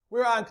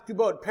We're on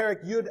Ketubot,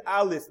 Perek Yud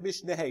Aleph,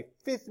 Mishnah Hey,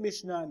 5th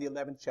Mishnah in the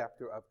 11th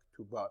chapter of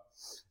Ketubot.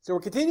 So we're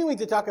continuing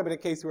to talk about a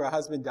case where a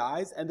husband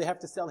dies and they have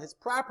to sell his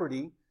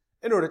property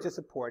in order to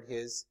support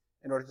his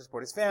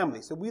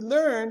family. So we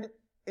learned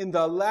in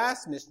the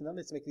last Mishnah,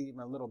 let's make it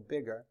even a little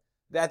bigger,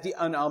 that the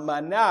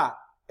almanah,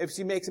 if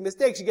she makes a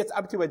mistake, she gets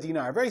up to a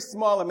dinar, a very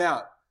small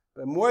amount.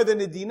 But more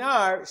than a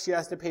dinar, she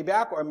has to pay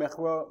back, or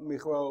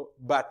mechro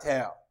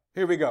batel.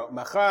 Here we go.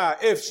 Macha,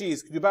 if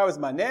she's Ketubah was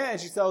maneh, and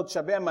she sold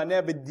shabeh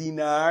maneh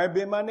b'dinar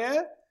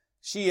b'maneh,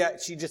 she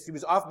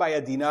was off by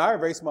a dinar, a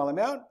very small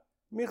amount,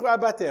 mechra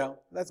batel.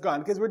 That's gone,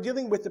 because we're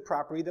dealing with the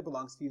property that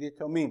belongs to the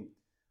Tomim.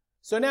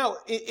 So now,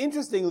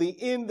 interestingly,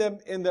 in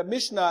the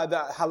Mishnah,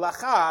 the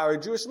halacha, or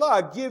Jewish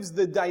law, gives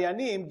the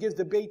dayanim, gives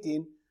the Beit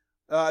Din,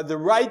 the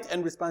right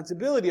and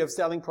responsibility of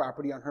selling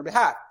property on her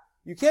behalf.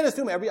 You can't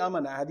assume every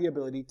almanah had the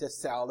ability to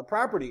sell the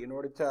property in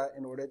order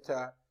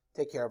to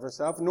take care of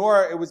herself,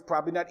 nor it was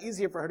probably not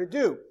easier for her to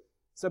do.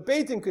 So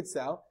Beit Din could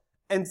sell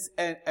and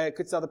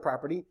could sell the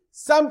property.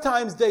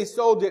 Sometimes they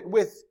sold it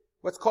with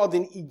what's called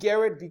an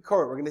igeret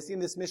bikoret. We're going to see in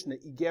this Mishnah,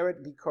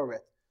 igeret bikoret.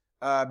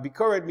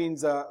 Bikoret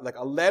means like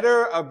a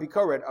letter of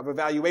bikoret, of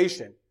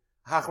evaluation.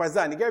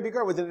 Hachrazah. Igeret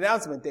bikoret was an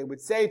announcement. They would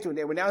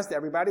announce to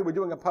everybody, we're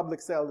doing a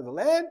public sale of the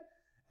land,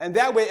 and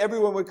that way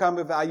everyone would come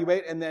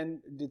evaluate and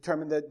then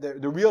determine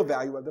the real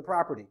value of the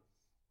property.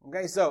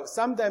 Okay, so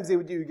sometimes they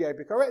would do igeret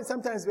bikoret, and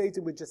sometimes Beit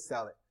Din would just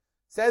sell it.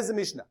 Says the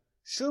Mishnah,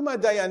 Shuma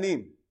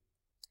dayanim,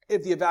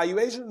 if the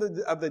evaluation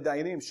of the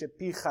dayanim,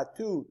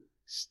 shepichatu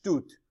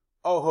shtut,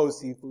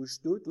 ohosifu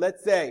shtut,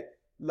 let's say,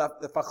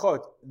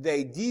 lefachot,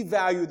 they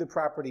devalue the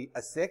property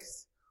a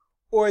sixth,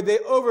 or they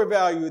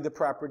overvalue the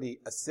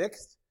property a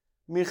sixth,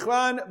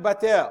 michran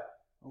batel,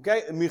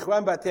 okay,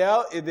 michran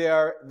batel,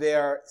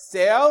 their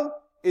sale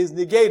is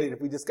negated if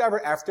we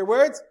discover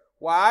afterwards.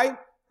 Why?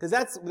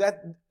 Because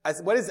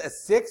what is a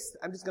sixth?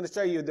 I'm just going to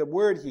show you the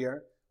word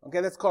here. Okay,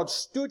 that's called,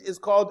 shtut is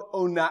called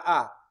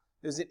ona'ah.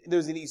 There's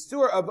an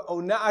isur of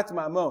ona'at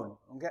mamon.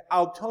 Okay,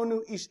 al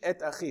tonu ish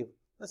et achiv.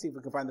 Let's see if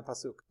we can find the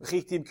pasuk.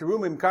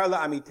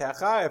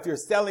 If you're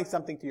selling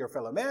something to your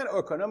fellow man,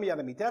 or konom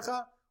yad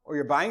amitecha, or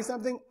you're buying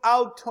something,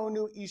 al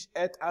tonu ish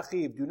et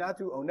achiv. Do not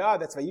do ona'ah.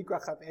 That's vayikra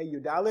chaf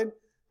yudalid.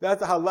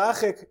 That's a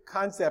halachic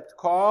concept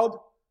called,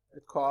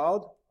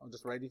 I'll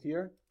just write it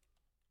here,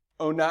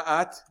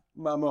 ona'at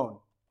mamon.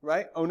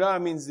 Right?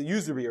 Ona'ah means the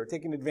usury or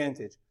taking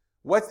advantage.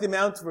 What's the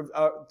amount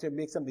to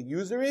make something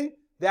usury?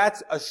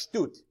 That's a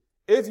shtut.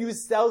 If you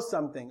sell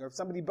something or if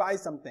somebody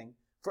buys something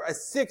for a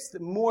sixth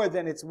more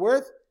than it's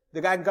worth, the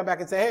guy can come back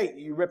and say, hey,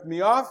 you ripped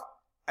me off,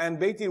 and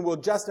Beit Din will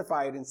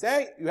justify it and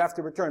say, you have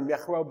to return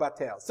mechro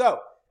batel. So,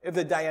 if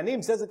the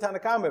dayanim, says the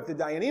Tanakama, if the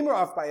dayanim are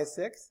off by a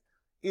sixth,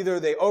 either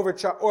they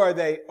overcharge or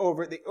they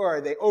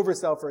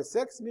oversell for a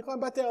sixth, mechro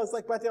batel is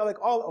like batel, like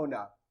all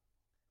ona'ah.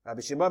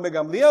 Rabbi Shimon ben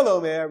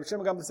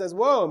Gamliel says,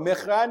 whoa,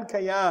 mechran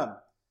kayam.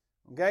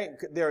 Okay?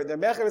 Their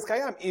mecher is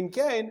kayam.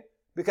 Imkein,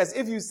 because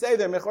if you say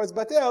their mecher is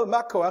batel,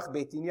 ma koach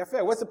Beit Din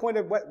yafeh. What's the point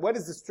of, what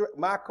is the,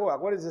 ma koach,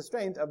 what is the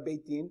strength of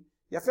Beit Din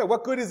yafeh?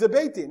 What good is a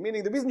Beit Din?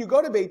 Meaning the reason you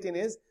go to Beit Din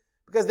is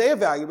because they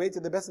evaluate to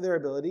the best of their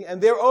ability, and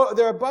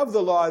they're above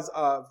the laws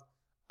of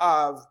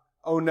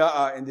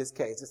ona'ah in this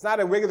case. It's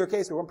not a regular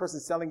case where one person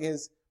is selling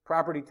his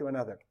property to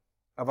another.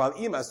 Aval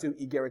imasu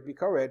igeret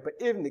bikoret, but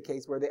in the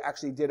case where they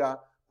actually did a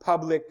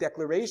public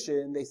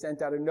declaration, they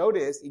sent out a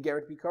notice,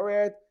 igeret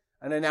bikoret,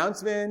 an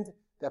announcement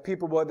that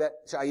people will,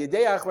 so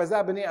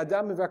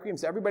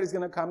everybody's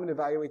going to come and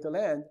evaluate the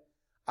land.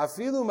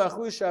 Afilu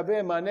machu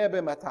shaveh maneh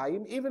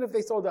b'matayim, even if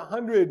they sold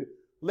 100,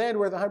 land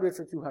worth 100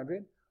 for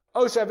 200,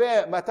 o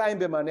shaveh matayim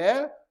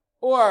b'maneh,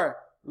 or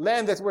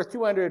land that's worth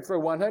 200 for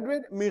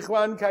 100,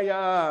 michwan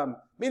kayam,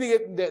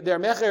 meaning their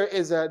mecher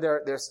is,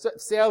 their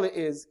sale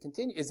is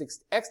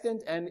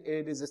extant and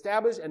it is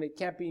established and it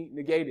can't be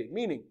negated.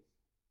 Meaning,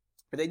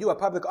 if they do a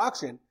public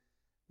auction,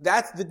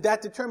 that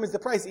determines the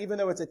price, even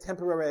though it's a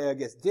temporary, I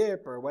guess,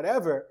 dip or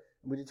whatever.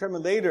 We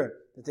determine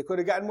later that they could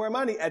have gotten more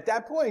money. At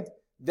that point,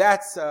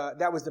 that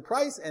was the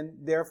price, and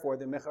therefore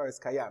the mechar is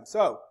kayam.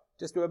 So,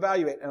 just to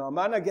evaluate, an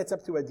almana gets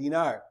up to a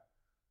dinar.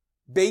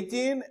 Beit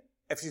Din,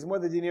 if she's more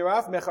than dinar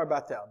off, mechar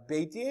batel.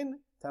 Beit Din,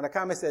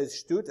 Tanakama says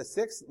shtut, a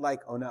sixth,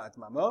 like ona'at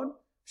mamon.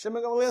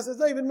 Shimon Gamliel says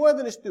no, even more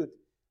than a shtut.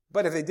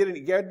 But if they didn't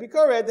igeret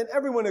bikoret, then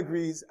everyone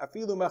agrees,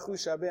 afilu machu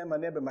shaveh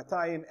maneh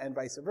b'matayim, and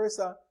vice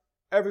versa.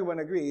 Everyone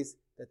agrees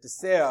that the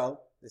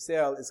sale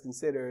is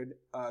considered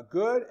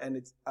good and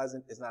it's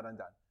not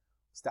undone.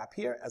 Stop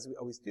here, as we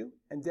always do,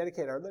 and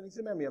dedicate our learning to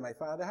the memory of my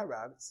father,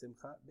 Harav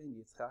Simcha ben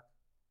Yitzchak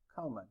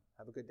Kalman.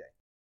 Have a good day.